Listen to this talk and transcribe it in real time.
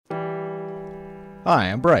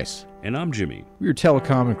Hi, I'm Bryce. And I'm Jimmy. We are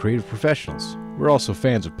telecom and creative professionals. We're also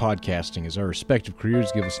fans of podcasting as our respective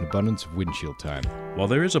careers give us an abundance of windshield time. While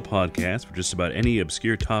there is a podcast for just about any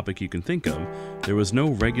obscure topic you can think of, there was no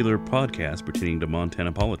regular podcast pertaining to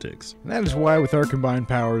Montana politics. And that is why, with our combined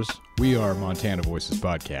powers, we are Montana Voices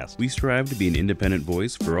Podcast. We strive to be an independent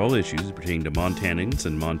voice for all issues pertaining to Montanans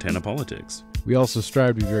and Montana politics. We also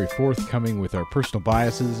strive to be very forthcoming with our personal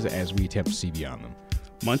biases as we attempt to see beyond them.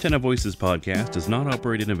 Montana Voices Podcast does not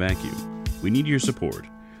operate in a vacuum. We need your support,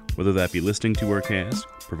 whether that be listening to our cast,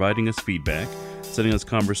 providing us feedback, sending us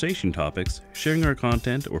conversation topics, sharing our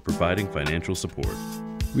content, or providing financial support.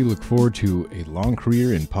 We look forward to a long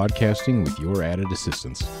career in podcasting with your added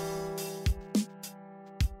assistance.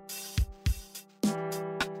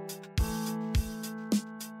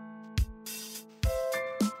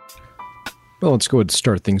 Well, let's go ahead and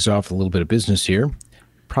start things off with a little bit of business here.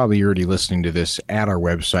 Probably already listening to this at our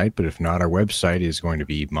website, but if not, our website is going to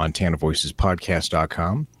be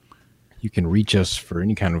montanavoicespodcast.com. You can reach us for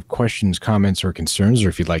any kind of questions, comments, or concerns, or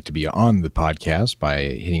if you'd like to be on the podcast by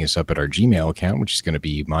hitting us up at our Gmail account, which is going to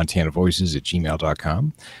be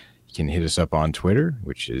montanavoices@gmail.com. You can hit us up on Twitter,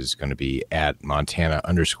 which is going to be at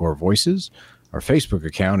Montana_voices. Our Facebook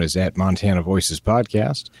account is at Montana Voices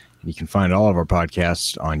Podcast. And you can find all of our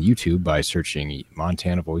podcasts on YouTube by searching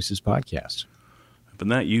Montana Voices Podcast.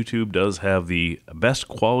 And that YouTube does have the best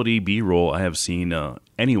quality B-roll I have seen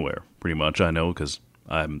anywhere, pretty much, I know, because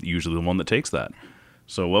I'm usually the one that takes that.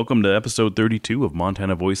 So welcome to episode 32 of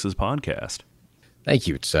Montana Voices Podcast. Thank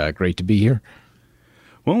you. It's great to be here.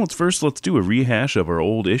 Well, let's do a rehash of our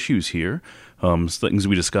old issues here. Things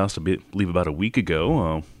we discussed, I believe, about a week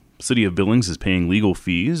ago. City of Billings is paying legal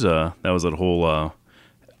fees. That was that whole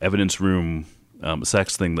evidence room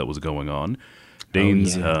sex thing that was going on.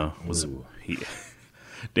 Daines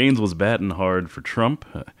Daines was batting hard for Trump,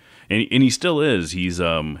 and he still is. He's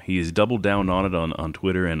doubled down on it on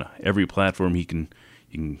Twitter and every platform he can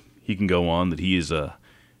go on, that he is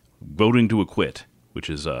voting to acquit, which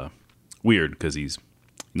is weird because he's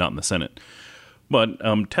not in the Senate. But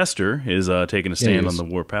Tester is taking a stand on the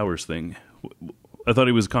war powers thing. I thought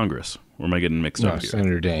he was Congress. Or am I getting mixed up here?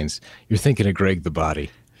 Senator Daines. You're thinking of Greg the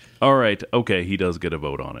Body. All right, okay, he does get a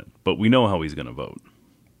vote on it, but we know how he's going to vote.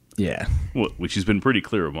 Yeah. Well, which he's been pretty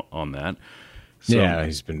clear on that. So, yeah,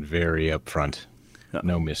 he's been very upfront.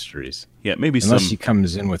 No mysteries. Yeah, maybe Unless he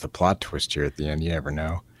comes in with a plot twist here at the end, you never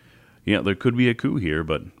know. Yeah, there could be a coup here,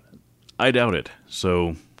 but I doubt it.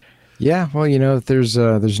 So, yeah, well, there's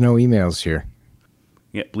no emails here.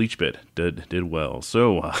 Yeah, BleachBit did well.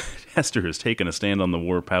 So, Tester has taken a stand on the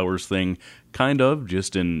war powers thing, kind of,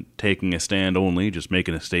 just in taking a stand only, just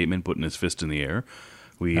making a statement, putting his fist in the air.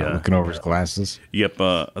 Looking over his glasses. Yep,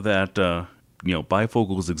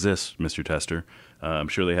 bifocals exist, Mr. Tester. I'm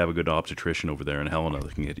sure they have a good obstetrician over there in Helena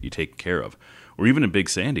that can get you taken care of. Or even in Big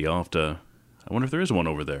Sandy. I wonder if there is one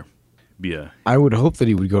over there. I would hope that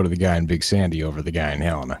he would go to the guy in Big Sandy over the guy in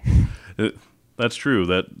Helena. That's true.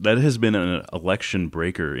 That has been an election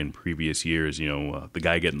breaker in previous years. The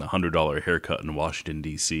guy getting the $100 haircut in Washington,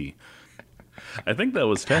 D.C. I think that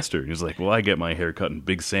was Tester. He was like, well, I get my haircut in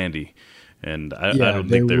Big Sandy. And I don't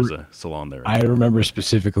think there's a salon there. I remember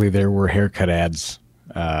specifically there were haircut ads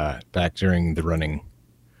back during the running.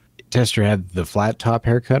 Tester had the flat top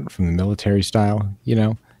haircut from the military style,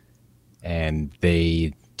 and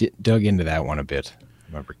they dug into that one a bit.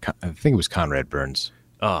 I think it was Conrad Burns.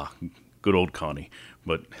 Ah, good old Connie.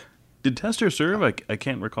 But did Tester serve? I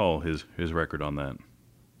can't recall his record on that.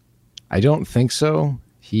 I don't think so.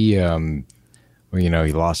 He,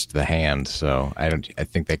 he lost the hand, so I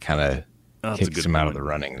think that kind of kicks him out of the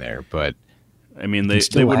running there. But I mean, they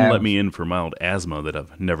wouldn't let me in for mild asthma that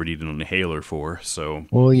I've never needed an inhaler for. So,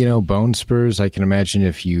 well, bone spurs. I can imagine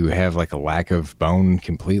if you have like a lack of bone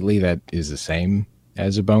completely, that is the same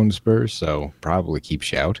as a bone spur. So probably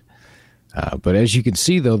keeps you out. But as you can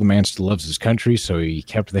see, though, the man still loves his country, so he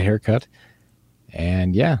kept the haircut.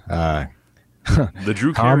 And yeah, the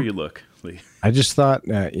Drew Carey look. I just thought,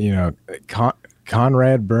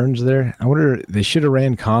 Conrad Burns there. I wonder, they should have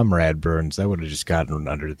ran Comrade Burns. That would have just gotten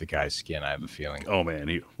under the guy's skin, I have a feeling. Oh, man,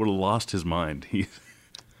 he would have lost his mind.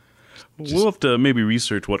 We'll have to maybe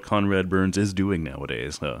research what Conrad Burns is doing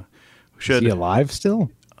nowadays. Is he alive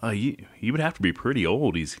still? He would have to be pretty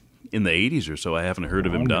old. He's in the 80s or so. I haven't heard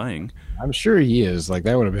of him dying. I'm sure he is. Like,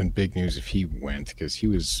 that would have been big news if he went, because he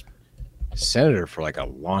was senator for like a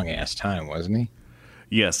long-ass time, wasn't he?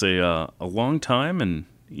 Yes, a long time, and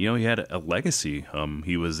he had a legacy.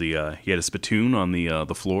 He had a spittoon on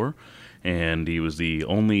the floor, and he was the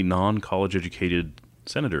only non-college educated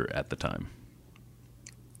senator at the time.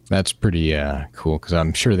 That's pretty cool, because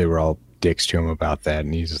I'm sure they were all dicks to him about that,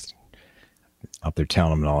 and he's just up there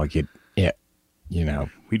telling them all get it, you know.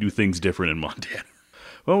 We do things different in Montana.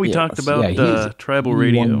 Well, we Yeah, talked about he's tribal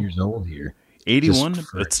 81 radio. years old here. 81, Just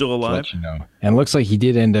but still to alive. let you know. And it looks like he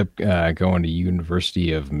did end up going to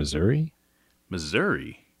University of Missouri.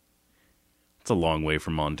 Missouri. It's a long way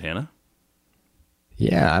from Montana.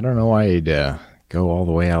 Yeah, I don't know why he'd go all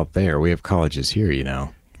the way out there. We have colleges here, you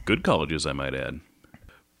know. Good colleges, I might add.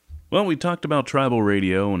 Well, we talked about tribal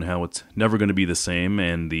radio and how it's never going to be the same,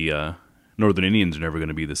 and the Northern Indians are never going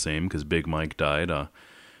to be the same because Big Mike died.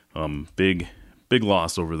 Big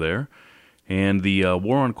loss over there. And the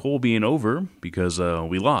war on coal being over because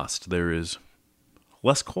we lost. There is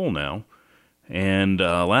less coal now. And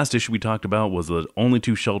last issue we talked about was the only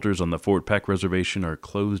 2 shelters on the Fort Peck Reservation are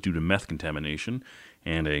closed due to meth contamination.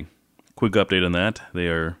 And a quick update on that, they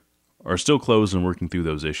are still closed and working through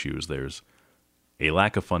those issues. There's a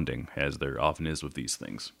lack of funding, as there often is with these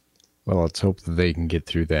things. Well, let's hope that they can get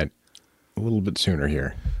through that a little bit sooner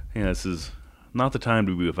here. Yeah, this is not the time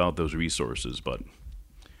to be without those resources, but...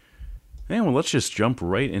 Yeah, well, let's just jump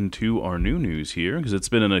right into our new news here, because it's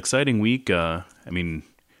been an exciting week.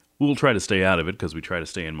 We'll try to stay out of it, because we try to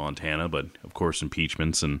stay in Montana, but, of course,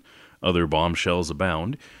 impeachments and other bombshells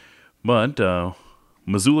abound. But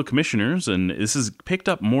Missoula commissioners, and this has picked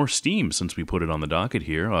up more steam since we put it on the docket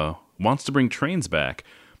here, wants to bring trains back,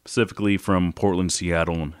 specifically from Portland,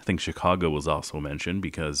 Seattle, and I think Chicago was also mentioned,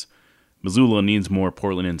 because Missoula needs more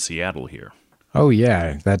Portland and Seattle here. Oh,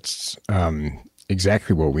 yeah, that's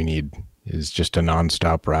exactly what we need. Is just a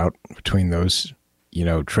nonstop route between those, you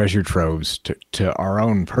know, treasure troves to our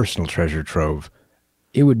own personal treasure trove.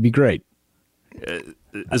 It would be great.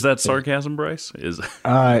 Is that sarcasm, Bryce? Is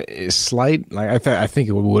slight. Like I think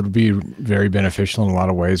it would be very beneficial in a lot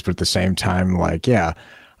of ways, but at the same time, like, yeah,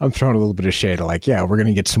 I'm throwing a little bit of shade. Like, yeah, we're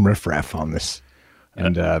gonna get some riffraff on this,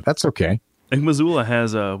 and that's okay. I think Missoula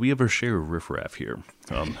has we have our share of riffraff here.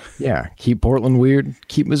 Yeah, keep Portland weird,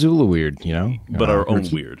 keep Missoula weird, you know. But our own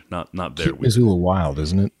weird, not their keep weird. Missoula wild,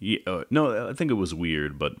 isn't it? Yeah, no, I think it was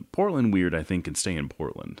weird, but Portland weird, I think, can stay in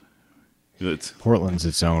Portland. Portland's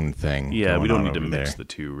its own thing. Yeah, we don't need to mix the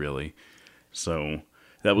two, really. So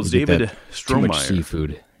that was David Strohmeyer. Too much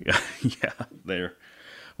seafood. Yeah, there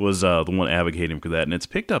was the one advocating for that, and it's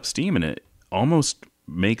picked up steam, and it almost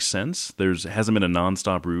makes sense. Hasn't been a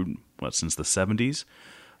nonstop route since the 70s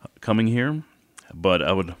coming here, but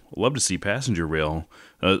I would love to see passenger rail,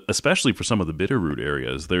 especially for some of the Bitterroot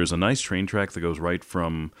areas. There's a nice train track that goes right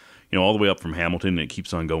from all the way up from Hamilton, and it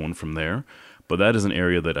keeps on going from there. But that is an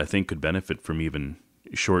area that I think could benefit from even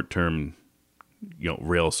short-term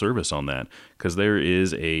rail service on that, because there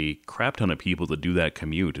is a crap ton of people that do that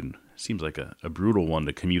commute, and it seems like a brutal one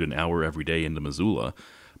to commute an hour every day into Missoula,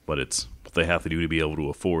 but it's what they have to do to be able to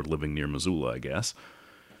afford living near Missoula, I guess.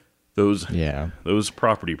 Those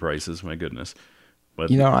property prices, my goodness. But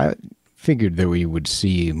I figured that we would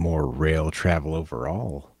see more rail travel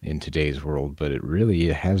overall in today's world, but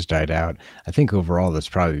it has died out. I think overall that's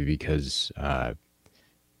probably because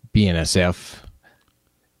BNSF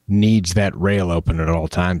needs that rail open at all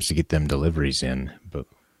times to get them deliveries in. But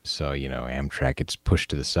so Amtrak gets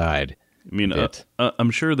pushed to the side. I mean,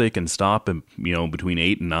 I'm sure they can stop between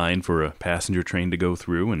 8 and 9 for a passenger train to go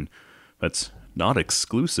through, and that's not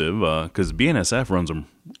exclusive because BNSF runs them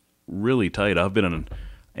really tight. I've been on an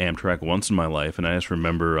Amtrak once in my life, and I just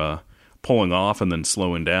remember pulling off and then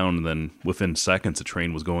slowing down, and then within seconds the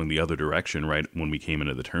train was going the other direction right when we came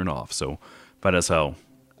into the turnoff. So that's how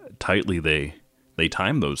tightly they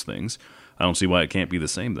time those things. I don't see why it can't be the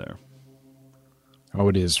same there. Oh,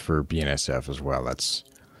 it is for BNSF as well. That's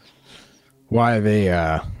why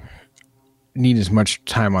they need as much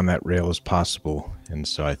time on that rail as possible. And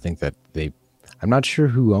so I think that I'm not sure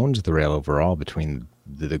who owns the rail overall between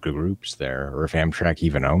the groups there, or if Amtrak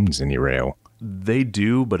even owns any rail. They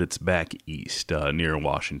do, but it's back east, near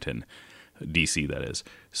Washington, D.C., that is.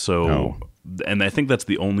 So, and I think that's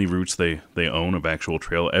the only routes they own of actual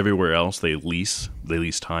trail. Everywhere else, they lease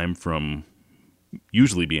time from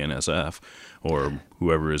usually BNSF or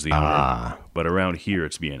whoever is the owner. But around here,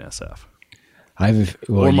 it's BNSF.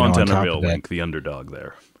 Or Montana Rail Link, the underdog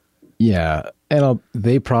there. Yeah, and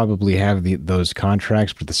they probably have those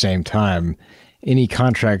contracts, but at the same time, any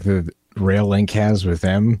contract that Rail Link has with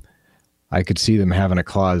them, I could see them having a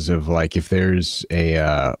clause of, like, if there's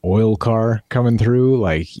a oil car coming through,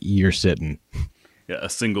 like, you're sitting. Yeah, a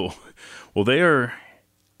single. Well,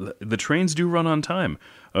 the trains do run on time,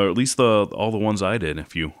 or at least all the ones I did.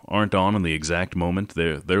 If you aren't on in the exact moment,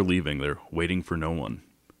 they're leaving. They're waiting for no one.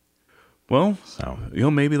 Well,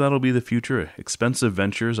 maybe that'll be the future. Expensive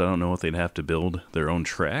ventures. I don't know if they'd have to build their own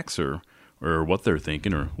tracks or or what they're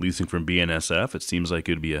thinking, or leasing from BNSF. It seems like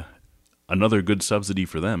it'd be another good subsidy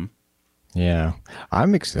for them. Yeah,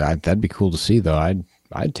 I'm excited. That'd be cool to see, though.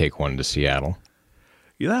 I'd take one to Seattle.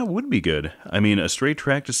 Yeah, that would be good. I mean, a straight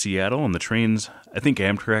track to Seattle, and the trains, I think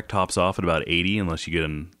Amtrak tops off at about 80 unless you get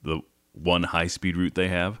in the one high-speed route they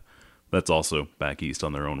have. That's also back east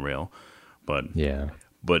on their own rail. But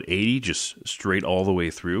 80 just straight all the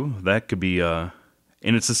way through, that could be, and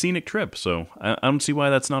it's a scenic trip, so I don't see why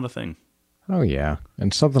that's not a thing. Oh, yeah.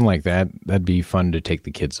 And something like that'd be fun to take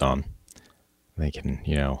the kids on. They can,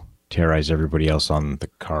 terrorize everybody else on the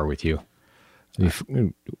car with you.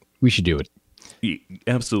 We should do it. Yeah,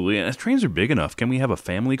 absolutely. And trains are big enough. Can we have a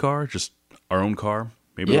family car? Just our own car?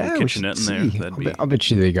 Maybe a little kitchenette in there? I'll bet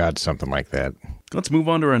you they got something like that. Let's move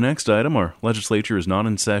on to our next item. Our legislature is not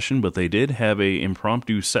in session, but they did have a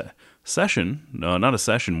impromptu session. Not a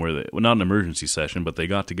session not an emergency session, but they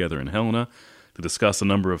got together in Helena to discuss a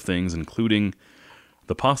number of things, including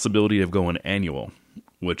the possibility of going annual,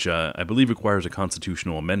 which I believe requires a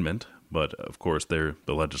constitutional amendment. But of course, they're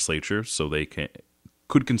the legislature, so they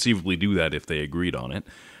could conceivably do that if they agreed on it.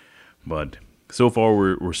 But so far,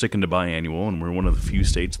 we're sticking to biannual, and we're one of the few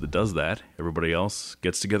states that does that. Everybody else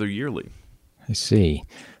gets together yearly. I see.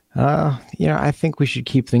 I think we should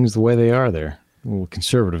keep things the way they are there. A little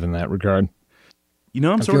conservative in that regard.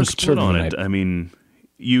 I'm sort of split on it. I mean,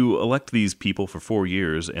 you elect these people for 4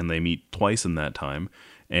 years, and they meet twice in that time.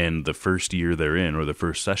 And the first year they're in, or the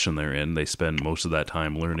first session they're in, they spend most of that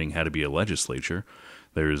time learning how to be a legislature.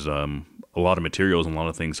 There's a lot of materials and a lot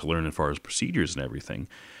of things to learn as far as procedures and everything.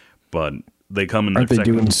 But they come in. Aren't they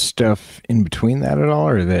doing stuff in between that at all,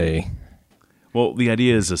 or are they? Well, the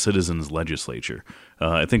idea is a citizens' legislature.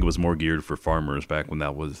 I think it was more geared for farmers back when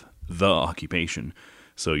that was the occupation.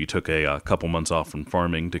 So you took a couple months off from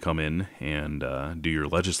farming to come in and do your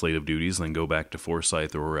legislative duties, and then go back to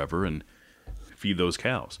Forsyth or wherever and feed those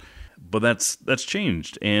cows. But that's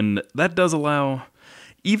changed, and that does allow,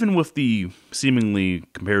 even with the seemingly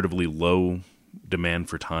comparatively low demand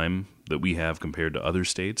for time that we have compared to other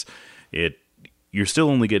states, you're still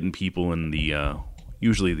only getting people in the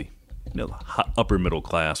usually the upper middle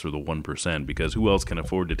class or the 1%, because who else can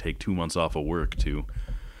afford to take 2 months off of work to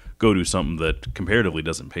go do something that comparatively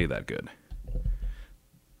doesn't pay that good?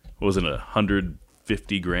 What was it,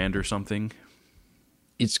 $150,000 or something?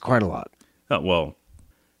 It's quite a lot. Oh, well,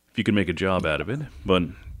 if you could make a job out of it, but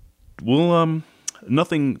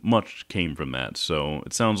nothing much came from that. So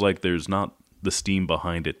it sounds like there's not the steam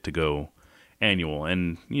behind it to go annual.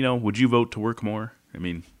 And, would you vote to work more? I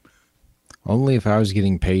mean, only if I was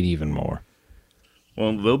getting paid even more.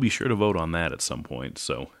 Well, they'll be sure to vote on that at some point.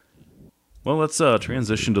 So, well, let's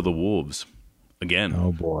transition to the Wolves again.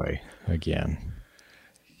 Oh boy, again.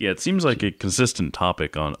 Yeah, it seems like a consistent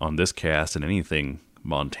topic on this cast and anything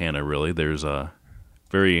Montana, really. There's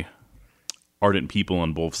very ardent people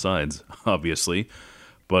on both sides, obviously,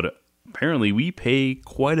 but apparently we pay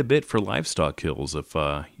quite a bit for livestock kills. If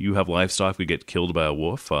you have livestock that get killed by a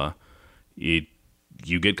wolf,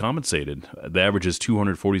 you get compensated. The average is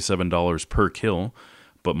 $247 per kill,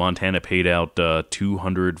 but Montana paid out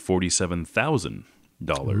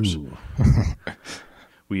 $247,000.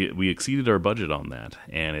 We exceeded our budget on that,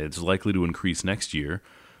 and it's likely to increase next year.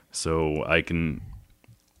 So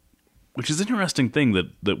which is an interesting thing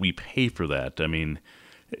that we pay for that. I mean,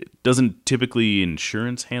 doesn't typically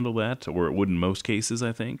insurance handle that, or it would in most cases,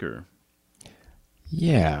 I think, or?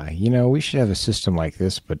 Yeah, we should have a system like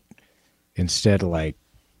this, but instead of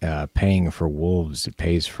paying for wolves, it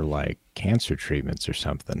pays for cancer treatments or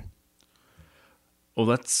something. Well,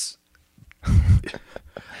 that's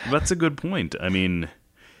a good point. I mean,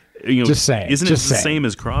 just saying, isn't it the same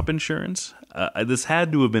as crop insurance? This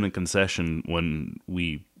had to have been a concession when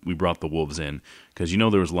we brought the wolves in, because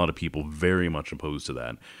there was a lot of people very much opposed to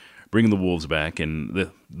that, bringing the wolves back, and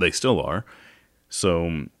they still are.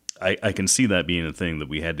 So I can see that being a thing, that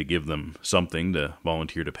we had to give them something to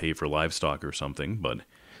volunteer to pay for livestock or something. But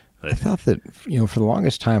I thought that, for the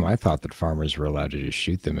longest time, I thought that farmers were allowed to just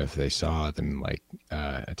shoot them if they saw them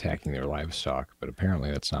attacking their livestock. But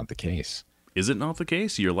apparently that's not the case. Is it not the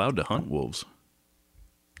case? You're allowed to hunt wolves.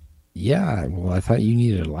 Yeah, well, I thought you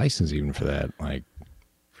needed a license even for that,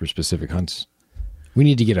 for specific hunts. We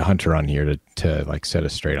need to get a hunter on here to set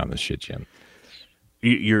us straight on this shit, Jim.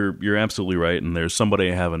 You're absolutely right, and there's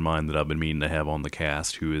somebody I have in mind that I've been meaning to have on the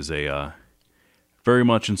cast who is very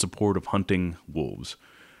much in support of hunting wolves.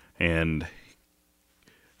 And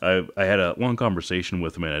I had a long conversation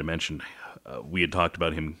with him, and I mentioned we had talked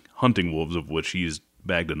about him hunting wolves, of which he's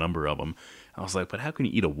bagged a number of them. I was like, but how can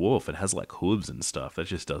you eat a wolf? It has hooves and stuff. That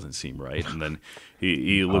just doesn't seem right. And then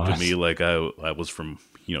he looked at me like I was from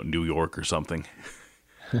New York or something.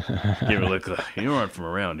 You were like, you aren't from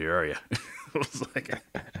around here, are you? I was like,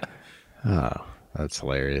 Oh, that's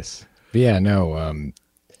hilarious. But yeah, no,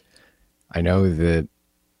 I know that,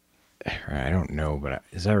 I don't know, but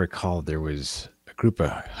as I recall, there was a group of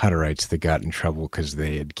Hutterites that got in trouble because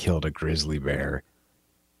they had killed a grizzly bear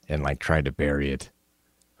and like tried to bury it,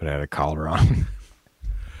 but had a collar on.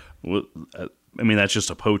 well, I mean, that's just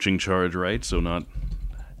a poaching charge, right? So not,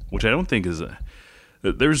 which I don't think is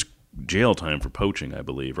there's jail time for poaching, I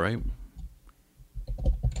believe, right?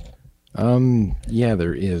 Yeah,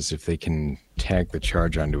 there is, if they can tag the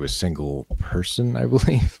charge onto a single person, I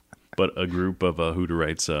believe. But a group of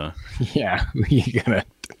Hutterites, Yeah, you gotta.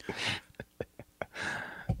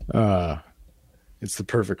 It's the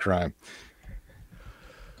perfect crime.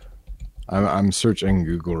 I'm searching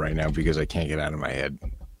Google right now because I can't get out of my head.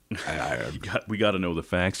 we got to know the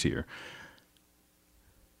facts here.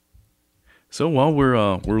 So while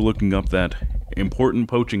we're looking up that important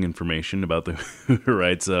poaching information about the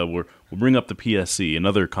Hutterites, we'll bring up the PSC,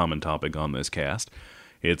 another common topic on this cast.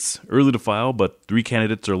 It's early to file, but 3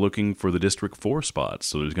 candidates are looking for the District 4 spots,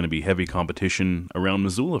 so there's going to be heavy competition around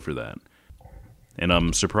Missoula for that. And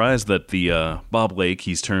I'm surprised that the Bob Lake,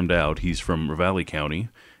 he's termed out, he's from Ravalli County,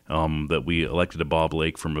 that we elected a Bob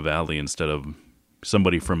Lake from Ravalli instead of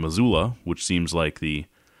somebody from Missoula, which seems like the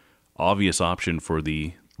obvious option for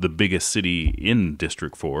the biggest city in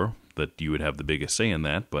District 4, that you would have the biggest say in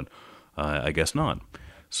that, but I guess not.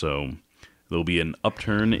 So there'll be an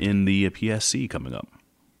upturn in the PSC coming up.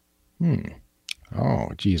 Oh,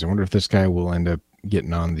 geez. I wonder if this guy will end up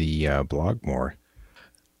getting on the blog more.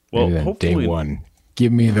 Well, Maybe then hopefully, day one.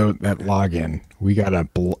 Give me that login. We got a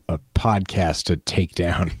podcast to take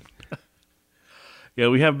down. Yeah,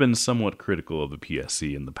 we have been somewhat critical of the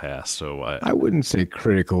PSC in the past, so I wouldn't say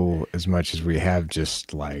critical as much as we have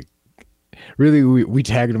just like, really, we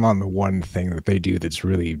tagged them on the one thing that they do that's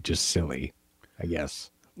really just silly, I guess.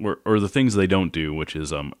 or the things they don't do, which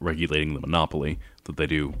is regulating the monopoly that they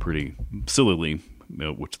do pretty sillily,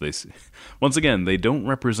 which they, once again, they don't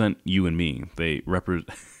represent you and me. They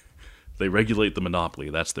regulate the monopoly.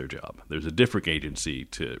 That's their job. There's a different agency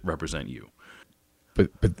to represent you. But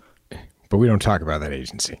we don't talk about that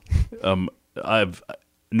agency.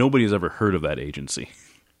 Nobody's ever heard of that agency.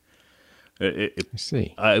 I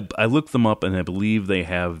see. I looked them up, and I believe they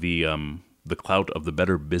have the clout of the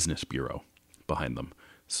Better Business Bureau behind them.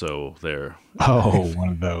 So they're one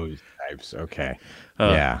of those types. Okay.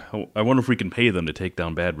 Yeah. I wonder if we can pay them to take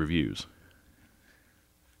down bad reviews.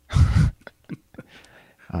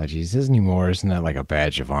 Oh, geez, isn't that like a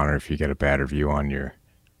badge of honor if you get a bad review on your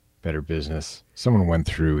Better Business? Someone went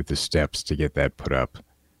through the steps to get that put up.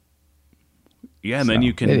 Yeah, and then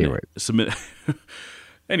you can submit.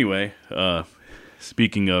 Anyway,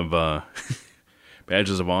 speaking of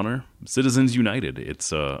badges of honor, Citizens United.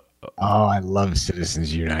 It's I love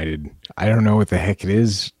Citizens United. I don't know what the heck it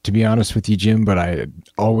is, to be honest with you, Jim, but I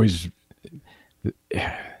always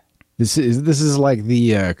this is like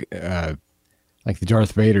the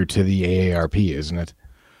Darth Vader to the AARP, isn't it?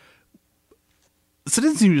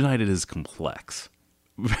 Citizens United is complex,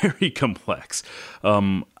 very complex.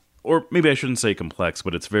 Or maybe I shouldn't say complex,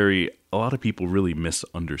 but a lot of people really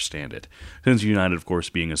misunderstand it. Citizens United, of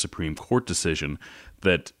course, being a Supreme Court decision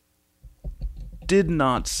that did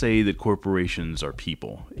not say that corporations are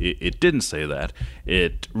people. It didn't say that.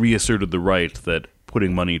 It reasserted the right that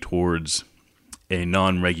putting money towards a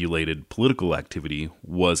non-regulated political activity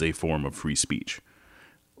was a form of free speech,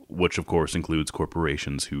 which, of course, includes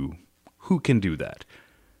corporations who can do that.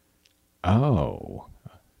 Oh,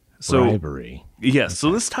 so bribery. Yes,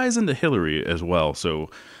 so this ties into Hillary as well. So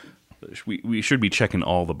we should be checking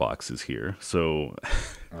all the boxes here. So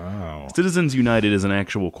Citizens United is an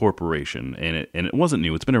actual corporation, and it wasn't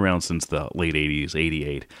new. It's been around since the late 80s,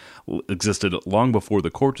 88. Existed long before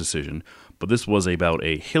the court decision, but this was about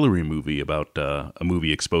a Hillary movie, about a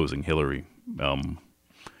movie exposing Hillary. I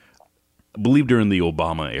believe during the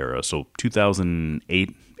Obama era, so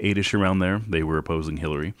 2008, 8-ish around there, they were opposing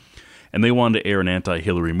Hillary. And they wanted to air an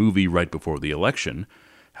anti-Hillary movie right before the election.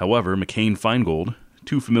 However, McCain-Feingold,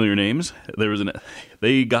 two familiar names,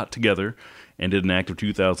 they got together and did an act of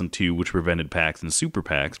 2002 which prevented PACs and super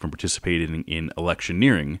PACs from participating in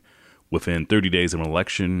electioneering within 30 days of an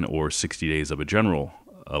election or 60 days of a general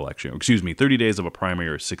election. 30 days of a primary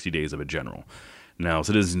or 60 days of a general. Now,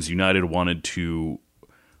 Citizens United wanted to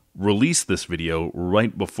release this video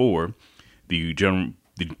right before the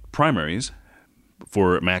primaries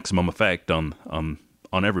for maximum effect on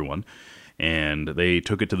everyone, and they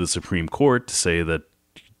took it to the Supreme Court to say that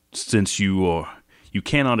since you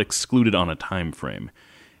cannot exclude it on a time frame,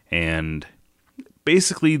 and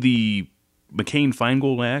basically the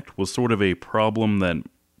McCain-Feingold Act was sort of a problem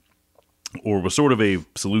was sort of a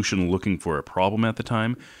solution looking for a problem at the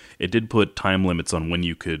time. It did put time limits on when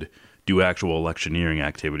you could do actual electioneering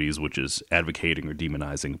activities, which is advocating or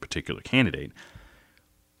demonizing a particular candidate.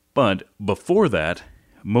 But before that,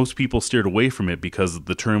 most people steered away from it because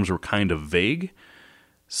the terms were kind of vague.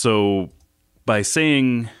 So by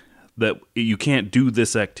saying that you can't do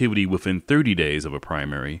this activity within 30 days of a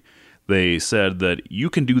primary, they said that you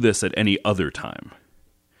can do this at any other time,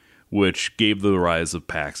 which gave the rise of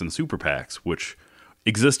PACs and super PACs, which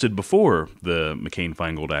existed before the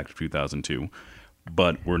McCain-Feingold Act of 2002,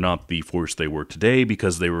 but were not the force they were today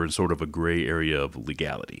because they were in sort of a gray area of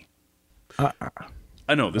legality.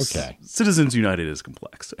 I know, this Citizens United is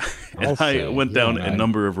complex. And I went down a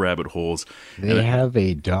number of rabbit holes. They have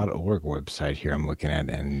a .org website here I'm looking at,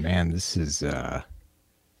 and man, this is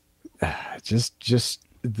just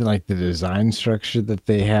like the design structure that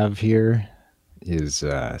they have here is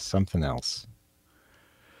something else.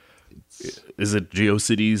 Is it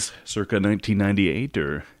GeoCities circa 1998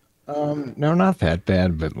 or? No, not that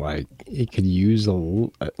bad, but like it could use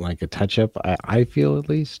a touch up. I feel at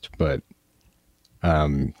least, but I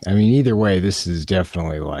mean, either way, this is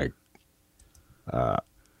definitely like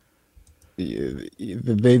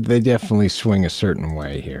they definitely swing a certain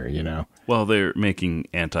way here, you know. Well, they're making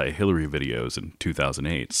anti-Hillary videos in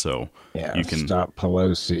 2008, so yeah, you can stop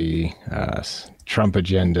Pelosi, Trump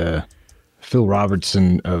agenda, Phil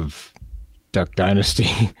Robertson of Duck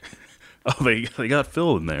Dynasty. Oh, they got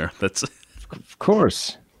Phil in there. That's of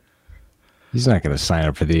course. He's not going to sign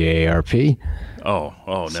up for the AARP.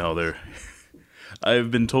 Oh no,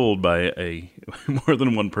 I've been told by more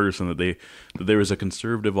than one person that there is a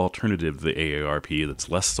conservative alternative to the AARP that's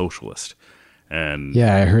less socialist. And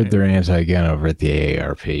yeah, I heard they're anti-gun over at the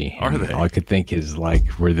AARP. Are they? All I could think is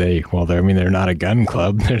like, were they? Well, they're not a gun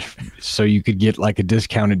club, so you could get like a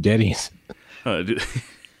discounted Denny's.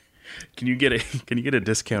 Can you get a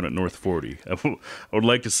discount at North 40? I would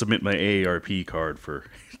like to submit my AARP card for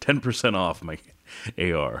 10% off my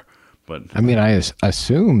AR. But I mean, I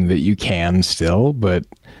assume that you can still, but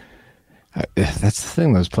that's the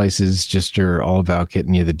thing. Those places just are all about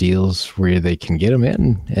getting you the deals where they can get them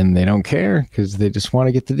in, and they don't care because they just want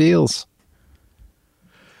to get the deals.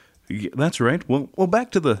 That's right. Well,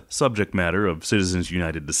 back to the subject matter of Citizens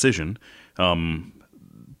United decision.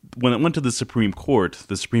 When it went to the Supreme Court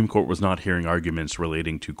was not hearing arguments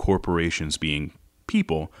relating to corporations being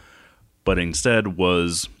people, but instead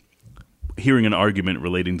was hearing an argument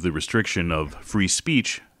relating to the restriction of free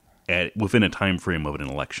speech within a time frame of an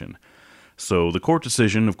election. So the court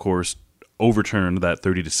decision, of course, overturned that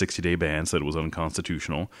 30 to 60-day ban, said it was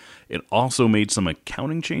unconstitutional. It also made some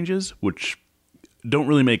accounting changes, which don't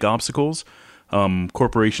really make obstacles.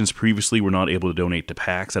 Corporations previously were not able to donate to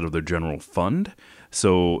PACs out of their general fund,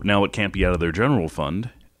 so now it can't be out of their general fund.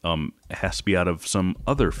 It has to be out of some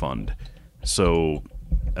other fund. So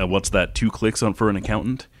what's that, 2 clicks for an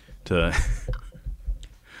accountant to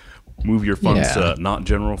move your funds to not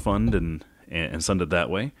general fund and send it that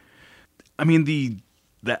way? I mean, the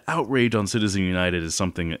outrage on Citizens United is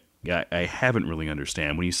something I haven't really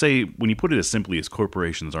understand. When you put it as simply as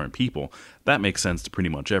corporations aren't people, that makes sense to pretty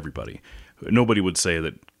much everybody. Nobody would say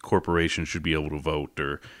that corporations should be able to vote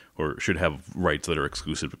or should have rights that are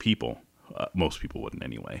exclusive to people. Most people wouldn't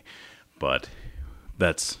anyway. But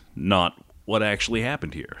that's not what actually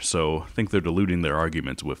happened here. So I think they're diluting their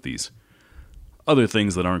arguments with these other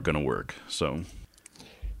things that aren't going to work. So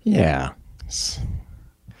yeah.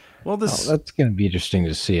 Well, that's going to be interesting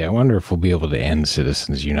to see. I wonder if we'll be able to end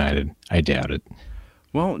Citizens United. I doubt it.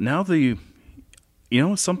 Well, now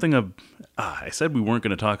something of... I said we weren't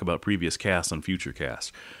going to talk about previous casts on future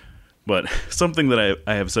casts, but something that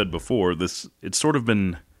I have said before, it's sort of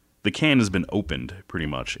been... The can has been opened, pretty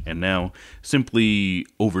much, and now simply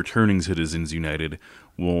overturning Citizens United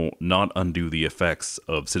will not undo the effects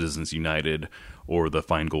of Citizens United or the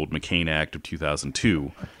Feingold-McCain Act of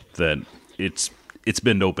 2002, that it's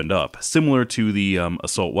been opened up, similar to the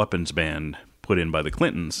assault weapons ban put in by the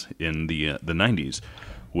Clintons in the 90s,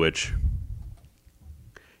 which,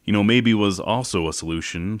 maybe was also a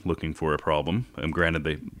solution looking for a problem. Granted,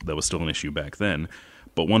 that was still an issue back then,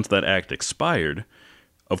 but once that act expired,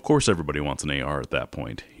 of course everybody wants an AR at that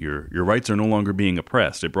point. Your rights are no longer being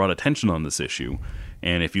oppressed. It brought attention on this issue,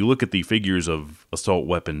 and if you look at the figures of assault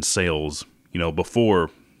weapons sales, before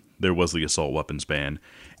there was the assault weapons ban,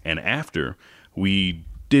 and after, we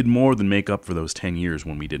did more than make up for those 10 years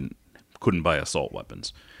when we couldn't buy assault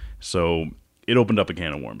weapons. So it opened up a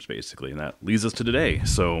can of worms, basically, and that leads us to today.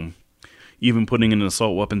 So even putting in an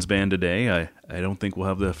assault weapons ban today, I don't think will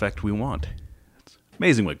have the effect we want.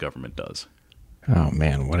 Amazing what government does. Oh,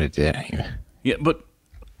 man, what a day. Yeah, but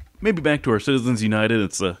maybe back to our Citizens United.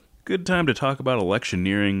 It's a good time to talk about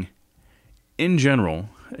electioneering in general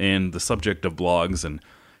and the subject of blogs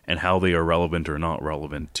and how they are relevant or not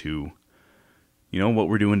relevant to, what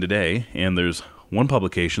we're doing today. And there's one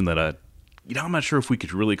publication that I'm not sure if we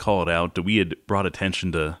could really call it out. We had brought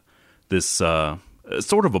attention to this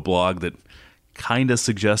sort of a blog that kind of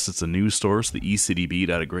suggests it's a news source, the E-City Beat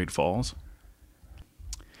out of Great Falls.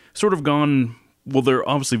 Sort of gone, well, they're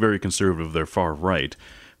obviously very conservative, they're far right,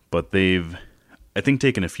 but they've, I think,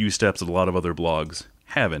 taken a few steps that a lot of other blogs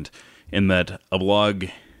haven't, in that a blog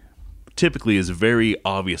typically is very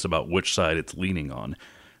obvious about which side it's leaning on.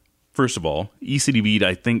 First of all, E-City Beat,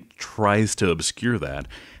 I think, tries to obscure that,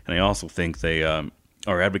 and I also think they are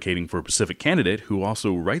advocating for a Pacific candidate who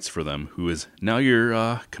also writes for them, who is now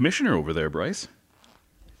your commissioner over there, Bryce.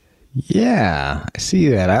 Yeah, I see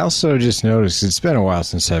that. I also just noticed it's been a while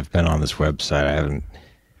since I've been on this website. I haven't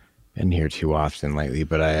been here too often lately,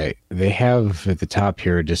 but they have at the top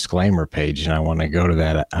here a disclaimer page, and I want to go to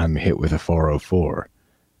that. I'm hit with a 404.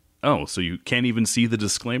 Oh, so you can't even see the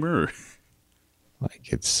disclaimer? Or? Like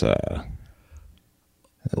it's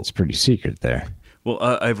pretty secret there. Well,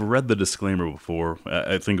 I've read the disclaimer before.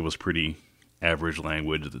 I think it was pretty average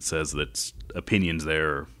language that says that opinions there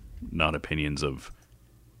are not opinions of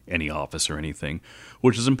any office or anything,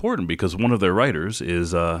 which is important because one of their writers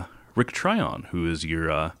is Rick Tryon, who is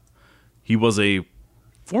he was a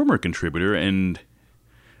former contributor, and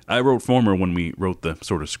I wrote former when we wrote the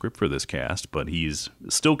sort of script for this cast, but he's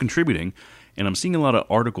still contributing, and I'm seeing a lot of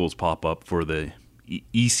articles pop up for the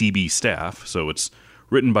ECB staff, so it's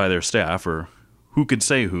written by their staff, or who could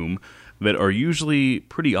say whom, that are usually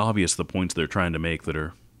pretty obvious the points they're trying to make that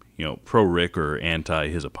are, pro-Rick or anti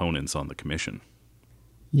his opponents on the commission.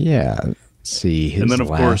 Yeah, let's see. His and then, of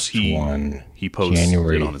course, he posts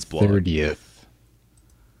January it on his blog. 30th.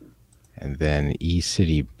 And then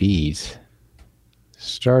E-City Beat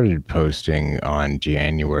started posting on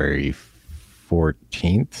January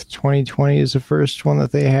 14th, 2020 is the first one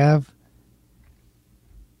that they have.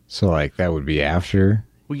 So, that would be after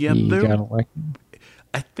he got elected?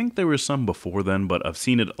 I think there was some before then, but I've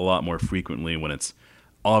seen it a lot more frequently when it's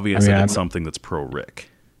obvious that it's something that's pro-Rick.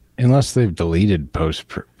 Unless they've deleted posts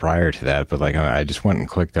prior to that, but I just went and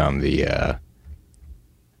clicked on the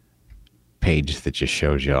page that just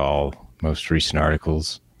shows you all most recent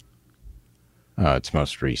articles. It's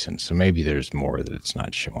most recent, so maybe there's more that it's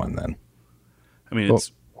not showing then. I mean,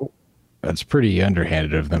 that's pretty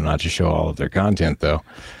underhanded of them not to show all of their content, though.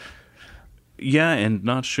 Yeah, and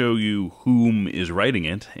not show you whom is writing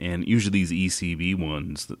it, and usually these ECB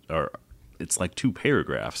ones it's like 2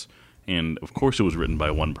 paragraphs. And, of course, it was written by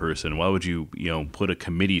one person. Why would you, put a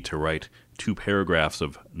committee to write 2 paragraphs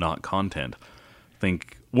of not content? I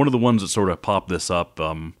think one of the ones that sort of popped this up,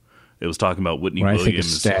 it was talking about Whitney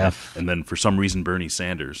Williams, staff, and then for some reason Bernie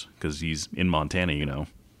Sanders, because he's in Montana,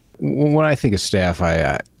 When I think of staff,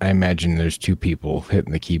 I imagine there's 2 people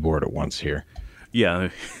hitting the keyboard at once here. Yeah,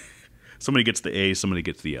 somebody gets the A, somebody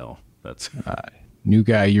gets the L. That's new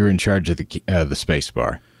guy, you're in charge of the space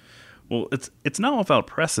bar. Well, it's not without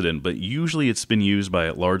precedent, but usually it's been used by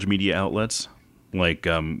large media outlets. Like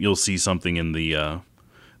you'll see something in the I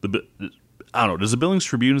don't know. Does the Billings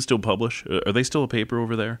Tribune still publish? Are they still a paper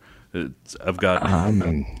over there? I've got.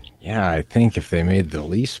 Yeah, I think if they made the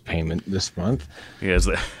lease payment this month. Yeah,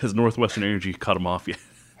 has Northwestern Energy cut them off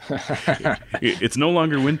yet? It's no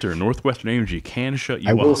longer winter. Northwestern Energy can shut you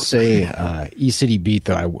off. I will say, E-City Beat,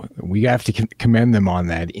 though, we have to commend them on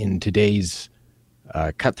that in today's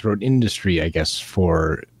cutthroat industry, I guess,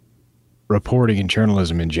 for reporting and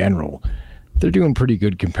journalism in general. They're doing pretty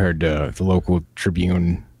good compared to the local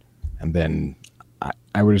Tribune. And then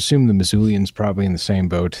I would assume the Missoulian's probably in the same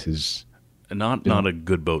boat as... Not a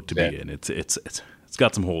good boat to be in. It's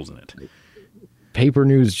got some holes in it. Paper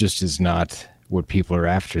news just is not what people are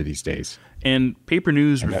after these days. And paper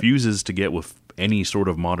news refuses to get with any sort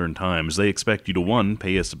of modern times. They expect you to, 1,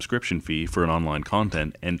 pay a subscription fee for an online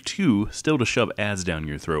content, and 2, still to shove ads down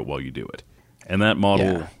your throat while you do it. And that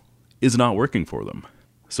model is not working for them.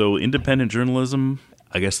 So independent journalism,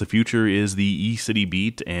 I guess the future is the E-City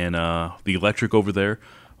Beat and the Electric over there.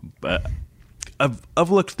 But I've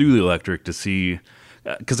looked through the Electric to see,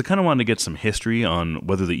 because I kind of wanted to get some history on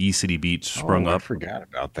whether the E-City Beat sprung up. I forgot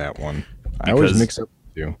about that one. I always mix up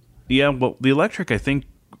the 2. Yeah, well, the Electric, I think,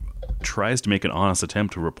 tries to make an honest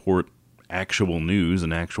attempt to report actual news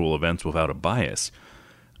and actual events without a bias.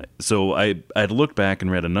 So I'd looked back and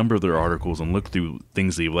read a number of their articles and looked through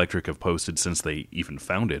things the Electric have posted since they even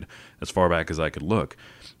founded, as far back as I could look.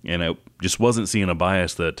 And I just wasn't seeing a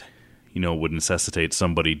bias that, would necessitate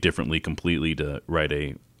somebody differently completely to write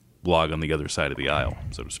a blog on the other side of the aisle,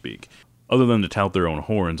 so to speak. Other than to tout their own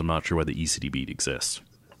horns, I'm not sure why the eCity Beat exists.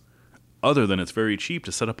 Other than it's very cheap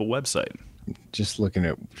to set up a website. Just looking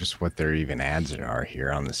at just what their even ads are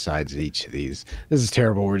here on the sides of each of these. This is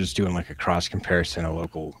terrible. We're just doing like a cross comparison of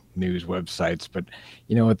local news websites. But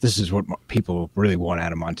you know what? This is what people really want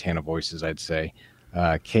out of Montana Voices, I'd say.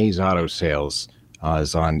 K's Auto Sales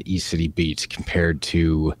is on eCity Beat compared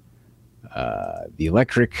to the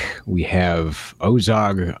Electric. We have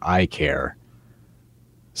Ozog Eye Care.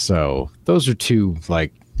 So those are two,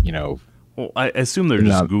 like, Well, I assume they're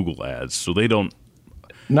just Google ads, so they don't.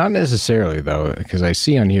 Not necessarily, though, because I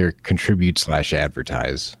see on here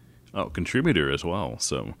contribute/advertise. Oh, contributor as well.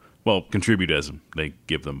 So, well, contribute as they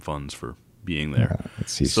give them funds for being there.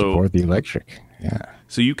 Let's see, support the Electric. Yeah.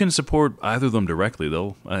 So you can support either of them directly,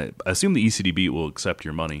 though. I assume the eCity Beat will accept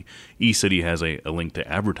your money. eCity has a link to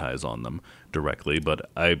advertise on them directly, but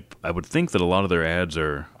I would think that a lot of their ads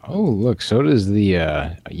are... Oh, look, so does the...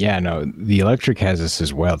 the Electric has this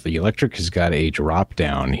as well. The Electric has got a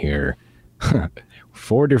drop-down here.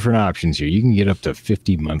 4 different options here. You can get up to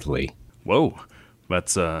 50 monthly. Whoa.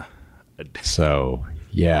 That's... So,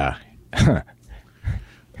 yeah.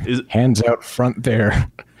 Hands out front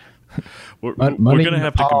there. We're going to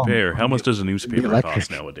have to compare. How much does a newspaper cost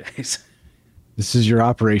nowadays? This is your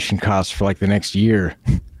operation cost for like the next year.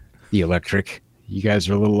 The Electric. You guys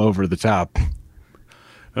are a little over the top.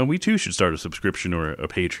 We too should start a subscription or a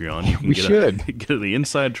Patreon. You can get the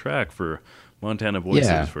inside track for Montana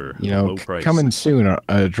Voices for a low price. Coming soon,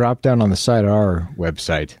 a drop down on the side of our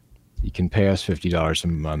website. You can pay us $50 a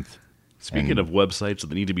month. Speaking of websites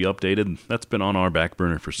that need to be updated, that's been on our back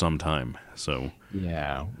burner for some time. So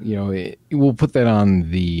yeah, we'll put that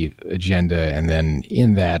on the agenda, and then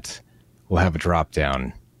in that we'll have a drop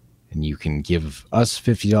down, and you can give us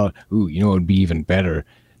 $50. Ooh, it would be even better.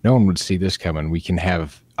 No one would see this coming. We can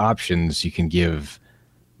have options. You can give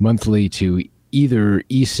monthly to either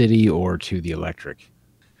eCity or to the Electric.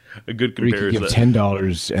 A good comparison. You can give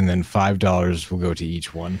 $10, and then $5 will go to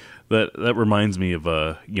each one. That reminds me of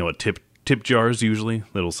a tip jars usually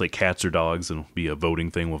that'll say cats or dogs, and it'll be a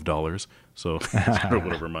voting thing with dollars. So that's sort of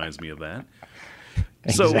what it reminds me of that.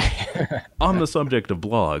 Exactly. So on the subject of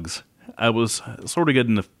blogs, I was sort of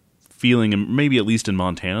getting the feeling, and maybe at least in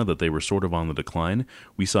Montana, that they were sort of on the decline.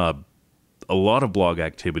 We saw a lot of blog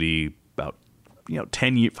activity about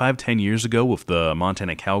 10 years ago with the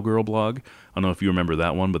Montana Cowgirl blog. I don't know if you remember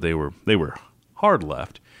that one, but they were hard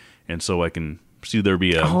left, and so I can see there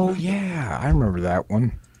be a... Oh yeah, I remember that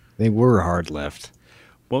one. They were hard left.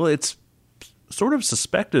 Well, it's sort of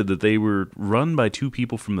suspected that they were run by 2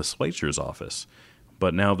 people from the Schweitzer's office.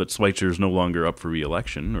 But now that Schweitzer is no longer up for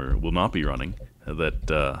re-election, or will not be running, that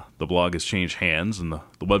the blog has changed hands and the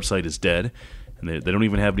website is dead, and they don't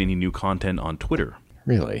even have any new content on Twitter.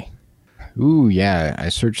 Really? Ooh, yeah. I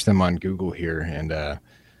searched them on Google here, and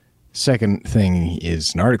second thing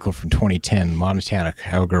is an article from 2010, Montana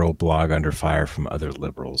Cowgirl blog under fire from other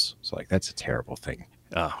liberals. So, that's a terrible thing.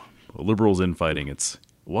 Liberals infighting, it's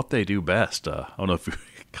what they do best. I don't know if you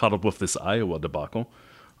caught up with this Iowa debacle,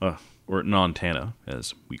 or Montana,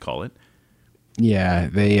 as we call it. Yeah,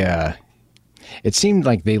 they. It seemed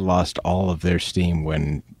like they lost all of their steam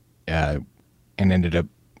when, and ended up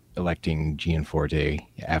electing Gianforte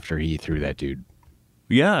after he threw that dude.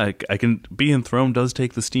 Yeah, I can. Being thrown does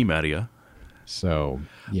take the steam out of you. So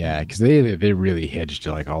yeah, because they really hedged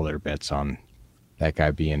all their bets on that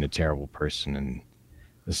guy being a terrible person, and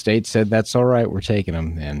the state said that's all right, we're taking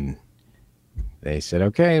him, and they said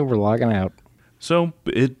okay, we're logging out. So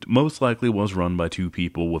it most likely was run by 2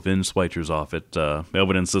 people within Schweitzer's office.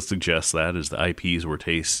 Evidence that suggests that is the IPs were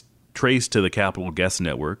traced to the Capital Guest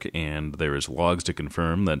Network, and there is logs to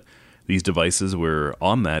confirm that these devices were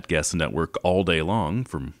on that guest network all day long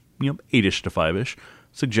from 8-ish to 5-ish.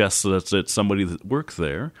 Suggests that it's somebody that works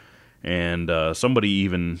there. And somebody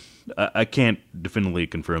even, I can't definitively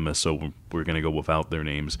confirm this, so we're going to go without their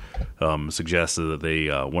names, suggested that they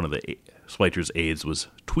one of the Schweitzer's aides was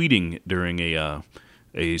tweeting during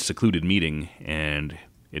a secluded meeting, and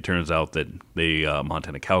it turns out that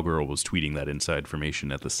Montana Cowgirl was tweeting that inside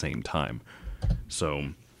information at the same time. So,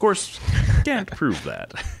 of course, can't prove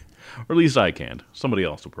that. Or at least I can't. Somebody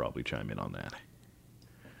else will probably chime in on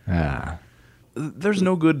that. There's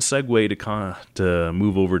no good segue to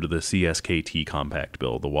move over to the CSKT compact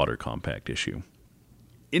bill, the water compact issue.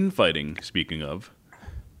 Infighting, speaking of,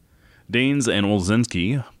 Daines and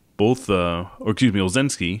Olszewski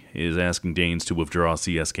Olszewski is asking Daines to withdraw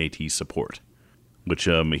CSKT support, which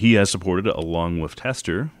he has supported along with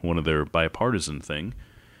Tester, one of their bipartisan thing.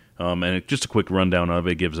 Just a quick rundown of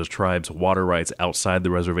it gives the tribes water rights outside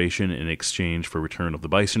the reservation in exchange for return of the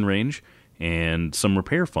bison range and some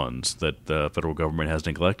repair funds that the federal government has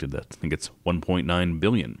neglected. I think it's $1.9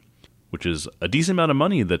 billion, which is a decent amount of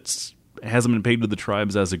money that hasn't been paid to the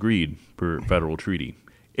tribes as agreed per federal treaty.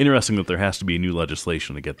 Interesting that there has to be new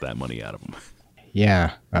legislation to get that money out of them.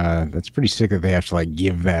 Yeah, that's pretty sick that they have to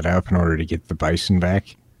give that up in order to get the bison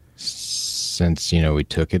back, since we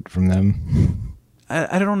took it from them.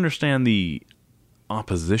 I don't understand the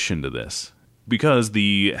opposition to this, because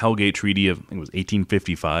the Hellgate Treaty of, I think it was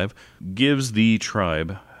 1855, gives the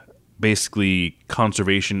tribe basically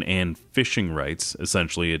conservation and fishing rights.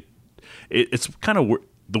 Essentially, it's kind of,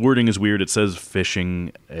 the wording is weird. It says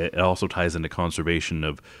fishing. It also ties into conservation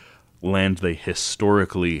of land they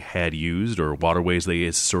historically had used, or waterways they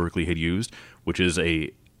historically had used, which is a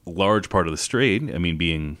large part of the strait. I mean,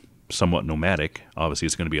 being somewhat nomadic, obviously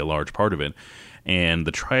it's going to be a large part of it. And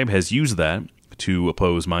the tribe has used that to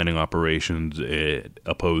oppose mining operations,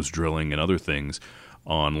 oppose drilling and other things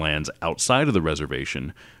on lands outside of the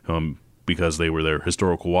reservation, because they were their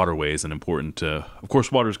historical waterways and important to, of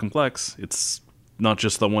course, water is complex. It's not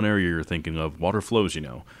just the one area you're thinking of. Water flows,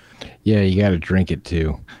 Yeah, you got to drink it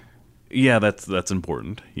too. Yeah, that's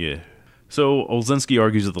important. Yeah. So Olszewski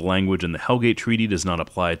argues that the language in the Hellgate Treaty does not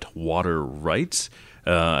apply to water rights.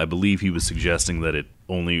 I believe he was suggesting that it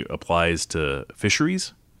only applies to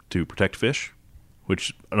fisheries, to protect fish,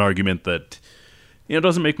 which an argument that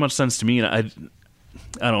doesn't make much sense to me. And I don't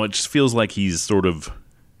know, it just feels like he's sort of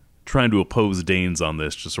trying to oppose Daines on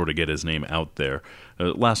this to sort of get his name out there.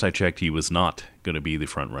 Last I checked, he was not going to be the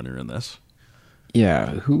front runner in this. Yeah,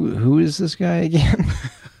 who is this guy again?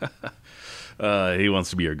 He wants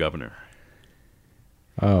to be our governor.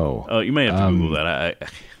 Oh. You may have to Google that.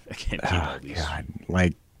 I can't keep all these. God,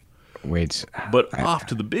 wait. But off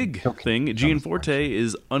to the big thing. Gianforte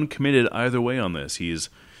is uncommitted either way on this. He's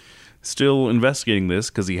still investigating this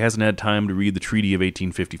because he hasn't had time to read the Treaty of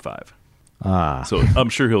 1855. So I'm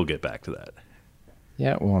sure he'll get back to that.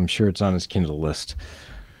 Yeah, well, I'm sure it's on his Kindle list.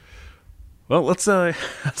 Well,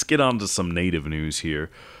 let's get on to some native news here.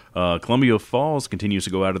 Columbia Falls continues to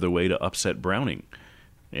go out of their way to upset Browning,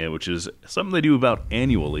 which is something they do about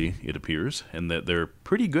annually, it appears, and that they're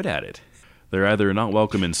pretty good at it. They're either not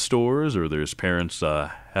welcome in stores, or there's parents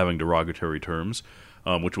having derogatory terms,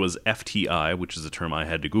 which was FTI, which is a term I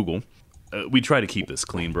had to Google. We try to keep this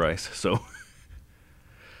clean, Bryce, so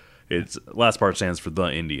it's last part stands for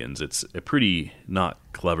the Indians. It's a pretty not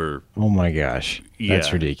clever. Oh my gosh, yeah,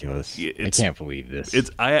 that's ridiculous! I can't believe this.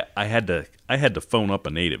 I had to phone up a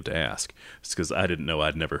native to ask, because I didn't know.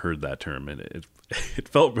 I'd never heard that term, and it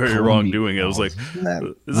felt very wrong doing it. I was like,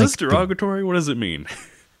 is this derogatory? What does it mean?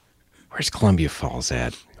 Where's Columbia Falls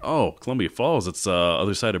at? Oh, Columbia Falls. It's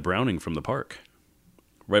other side of Browning from the park.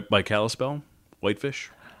 Right by Kalispell,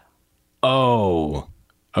 Whitefish. Oh,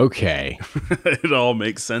 okay. It all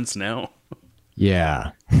makes sense now.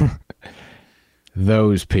 Yeah.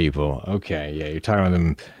 Those people. Okay, yeah, you're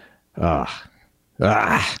talking about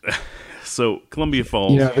them. So, Columbia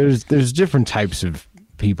Falls. There's different types of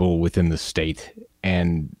people within the state,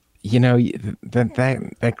 and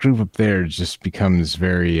that group up there just becomes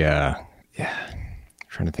very I'm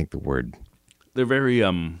trying to think the word. They're very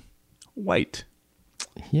white.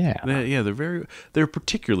 Yeah. They're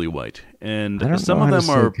particularly white, and some of them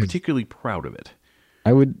are particularly proud of it.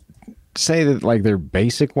 I would say that they're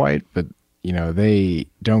basic white, but they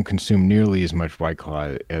don't consume nearly as much White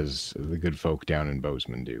Claw as the good folk down in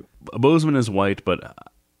Bozeman do. Bozeman is white, but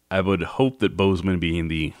I would hope that Bozeman, being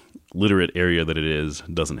the literate area that it is,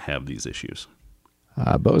 doesn't have these issues.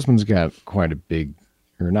 Bozeman's got quite a big,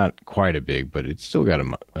 or not quite a big, but it's still got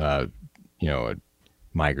a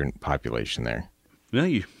migrant population there. Yeah,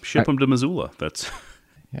 you ship them to Missoula. That's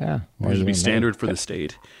should be standard for the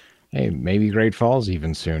state. Hey, maybe Great Falls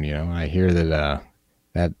even soon. I hear that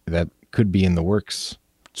that could be in the works.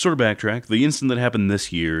 Sort of backtrack. The incident that happened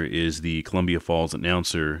this year is the Columbia Falls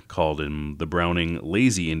announcer called him the Browning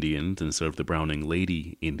Lazy Indians instead of the Browning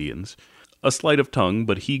Lady Indians. A sleight of tongue,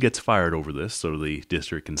 but he gets fired over this, so the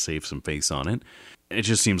district can save some face on it. It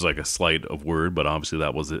just seems like a sleight of word, but obviously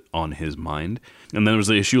that was on his mind. And then there was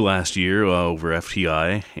the issue last year over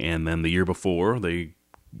FTI, and then the year before they,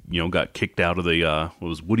 got kicked out of the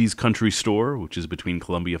Woody's Country Store, which is between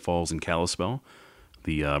Columbia Falls and Kalispell.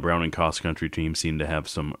 The Browning cross country team seemed to have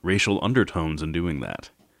some racial undertones in doing that,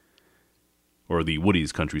 or the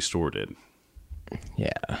Woody's Country Store did.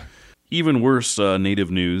 Yeah. Even worse, native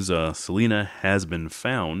news: Selena has been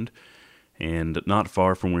found, and not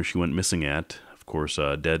far from where she went missing at. Of course,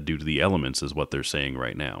 dead due to the elements is what they're saying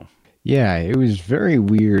right now. Yeah, it was very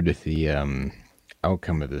weird. The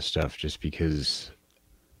outcome of this stuff just because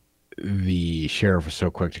the sheriff was so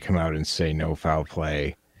quick to come out and say no foul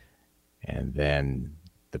play, and then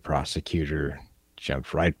the prosecutor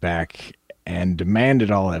jumped right back and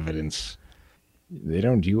demanded all evidence. They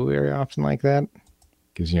don't do very often like that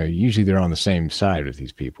because, usually they're on the same side with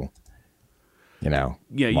these people. Yeah,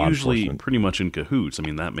 usually pretty much in cahoots. I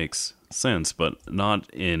mean, that makes sense, but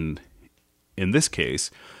not in this case.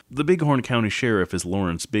 The Bighorn County Sheriff is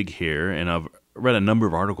Lawrence Big Hair, and I've read a number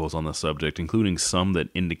of articles on the subject, including some that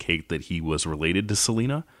indicate that he was related to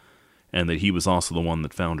Selena and that he was also the one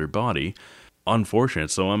that found her body. Unfortunate.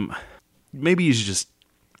 So maybe he's just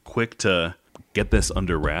quick to get this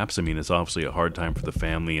under wraps. I mean, it's obviously a hard time for the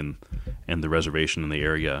family and the reservation in the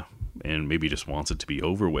area, and maybe just wants it to be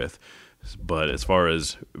over with. But as far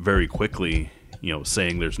as very quickly,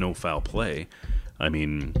 saying there's no foul play, I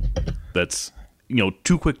mean, that's,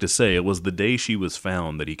 too quick to say. It was the day she was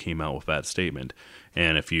found that he came out with that statement.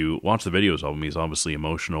 And if you watch the videos of him, he's obviously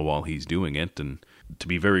emotional while he's doing it. And to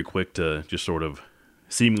be very quick to just sort of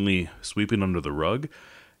seemingly sweep it under the rug,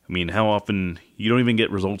 I mean, how often you don't even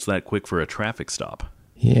get results that quick for a traffic stop?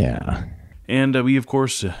 Yeah. And we, of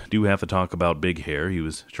course, do have to talk about Big Hair. He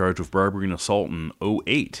was charged with robbery and assault in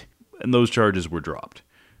 2008. And those charges were dropped,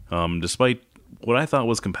 despite what I thought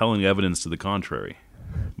was compelling evidence to the contrary.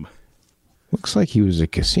 Looks like he was a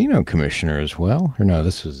casino commissioner as well. Or no,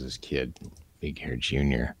 this was his kid, Big Hair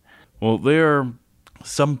Jr. Well, there are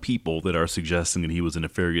some people that are suggesting that he was a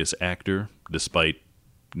nefarious actor, despite,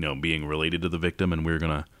 being related to the victim, and we're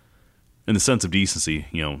going to, in the sense of decency,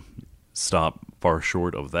 stop far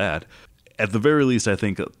short of that. At the very least, I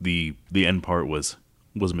think the end part was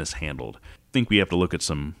mishandled. I think we have to look at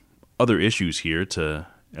some other issues here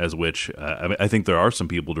I think there are some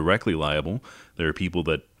people directly liable. There are people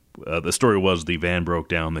that the story was the van broke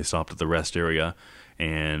down, they stopped at the rest area,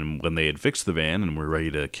 and when they had fixed the van and were ready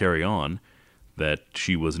to carry on, that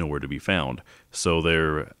she was nowhere to be found. So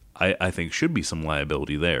there, I think, should be some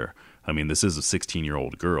liability there. I mean, this is a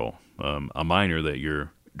 16-year-old girl, a minor that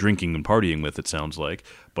you're drinking and partying with, it sounds like,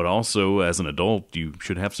 but also as an adult, you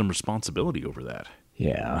should have some responsibility over that.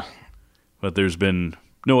 Yeah. But there's been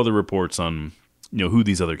no other reports on, who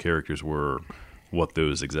these other characters were, what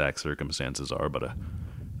those exact circumstances are, but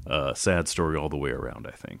a sad story all the way around,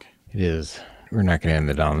 I think. It is. We're not going to end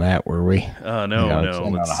it on that, were we? No. Let's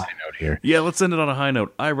end on a high note here. Yeah, let's end it on a high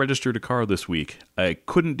note. I registered a car this week. I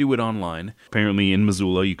couldn't do it online. Apparently in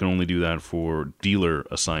Missoula, you can only do that for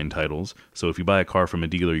dealer-assigned titles. So if you buy a car from a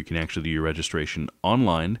dealer, you can actually do your registration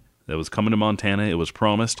online. That was coming to Montana. It was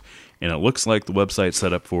promised, and it looks like the website's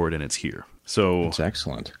set up for it, and it's here. So it's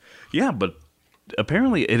excellent. Yeah, but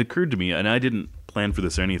apparently it occurred to me, and I didn't plan for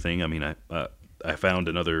this or anything. I mean, I found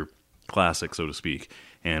another classic, so to speak,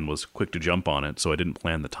 and was quick to jump on it, so I didn't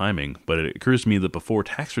plan the timing. But it occurs to me that before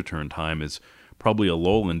tax return time is probably a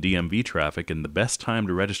lull in DMV traffic, and the best time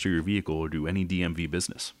to register your vehicle or do any DMV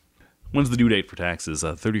business. When's the due date for taxes?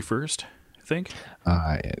 31st, I think?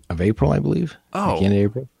 Of April, I believe. Oh. Like in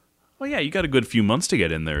April. Well, yeah, you got a good few months to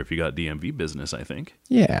get in there if you got DMV business, I think.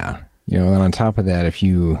 Yeah. And on top of that,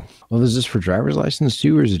 is this for driver's license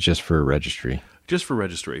too, or is it just for registry? Just for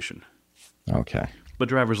registration. Okay. But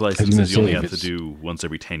driver's licenses you only have to do once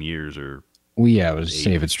every 10 years or... Well, yeah, I was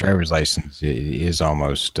say if it's driver's license, it is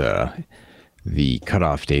almost the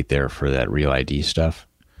cutoff date there for that Real ID stuff.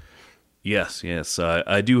 Yes.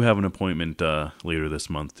 I do have an appointment later this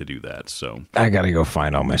month to do that, so... I got to go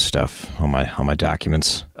find all my stuff, all my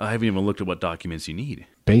documents. I haven't even looked at what documents you need.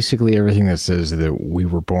 Basically everything that says that we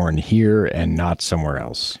were born here and not somewhere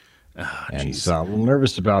else. And so I'm a little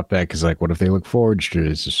nervous about that because, what if they look forged?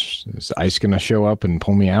 Is ICE going to show up and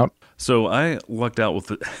pull me out? So I lucked out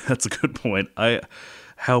with it. That's a good point.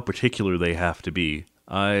 How particular they have to be.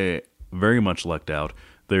 I very much lucked out.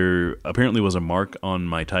 There apparently was a mark on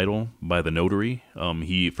my title by the notary.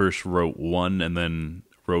 He first wrote 1 and then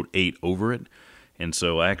wrote 8 over it. And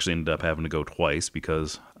so I actually ended up having to go twice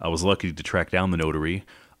because I was lucky to track down the notary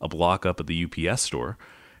a block up at the UPS store.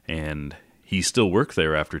 And he still worked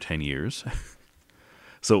there after 10 years.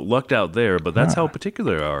 So lucked out there, but that's how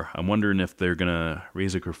particular they are. I'm wondering if they're going to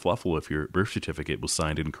raise a kerfluffle if your birth certificate was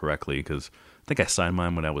signed incorrectly, because I think I signed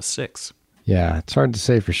mine when I was 6. Yeah, it's hard to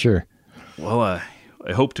say for sure. Well, I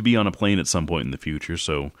hope to be on a plane at some point in the future,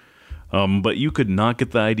 so... but you could not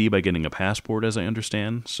get the ID by getting a passport, as I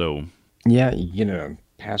understand, so... Yeah, you get a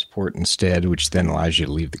passport instead, which then allows you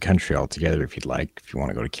to leave the country altogether if you'd like, if you want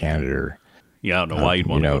to go to Canada or... Yeah, I don't know why you'd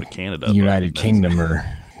want to go to Canada. United Kingdom or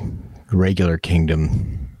regular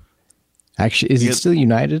kingdom. Actually, is it still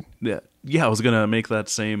United? Yeah, I was going to make that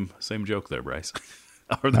same joke there, Bryce.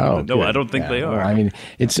 No, I don't think they are. Well, I mean,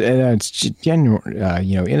 it's genuine,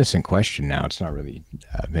 innocent question. Now it's not really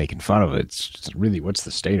making fun of it. It's just really, what's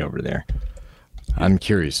the state over there? I'm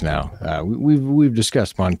curious now. We've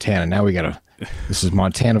discussed Montana. Now this is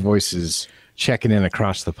Montana Voices checking in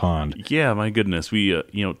across the pond. Yeah, my goodness. We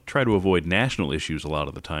try to avoid national issues a lot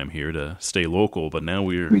of the time here to stay local, but now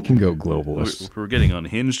we can go globalist. We're getting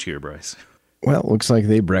unhinged here, Bryce. Well, it looks like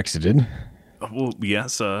they Brexited. Well,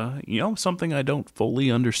 yes, something I don't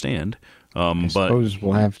fully understand. I suppose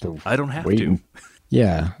we'll have to. I don't have to.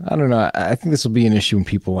 Yeah, I don't know. I think this will be an issue when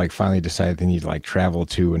people finally decide they need to travel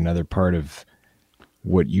to another part of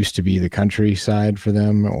what used to be the countryside for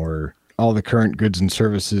them, or all the current goods and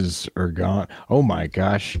services are gone. Oh my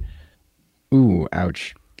gosh. Ooh,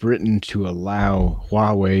 ouch. Britain to allow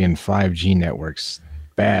Huawei and 5G networks.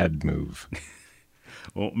 Bad move.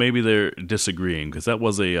 Well, maybe they're disagreeing, because that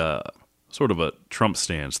was a sort of a Trump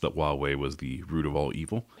stance that Huawei was the root of all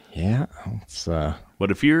evil. Yeah. But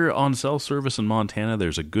if you're on cell service in Montana,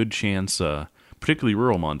 there's a good chance, particularly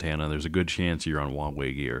rural Montana, there's a good chance you're on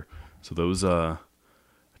Huawei gear. So those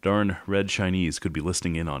darn red Chinese could be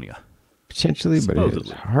listening in on you. Potentially, supposedly.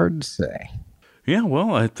 But it's hard to say. Yeah,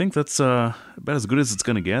 well, I think that's about as good as it's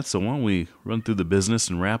going to get. So why don't we run through the business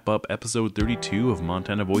and wrap up episode 32 of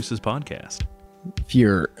Montana Voices podcast. If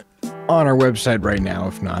you're on our website right now,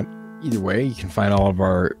 if not, either way, you can find all of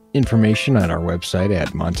our information on our website at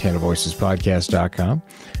montanavoicespodcast.com.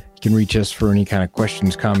 You can reach us for any kind of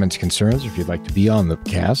questions, comments, concerns, or if you'd like to be on the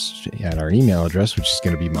cast at our email address, which is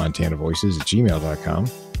going to be montanavoices@gmail.com.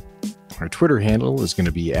 Our Twitter handle is going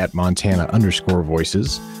to be at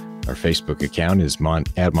Montana_voices. Our Facebook account is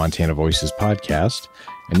at Montana Voices Podcast.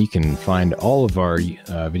 And you can find all of our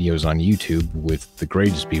videos on YouTube with the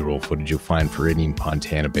greatest B-roll footage you'll find for any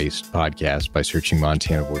Montana-based podcast by searching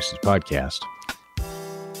Montana Voices Podcast.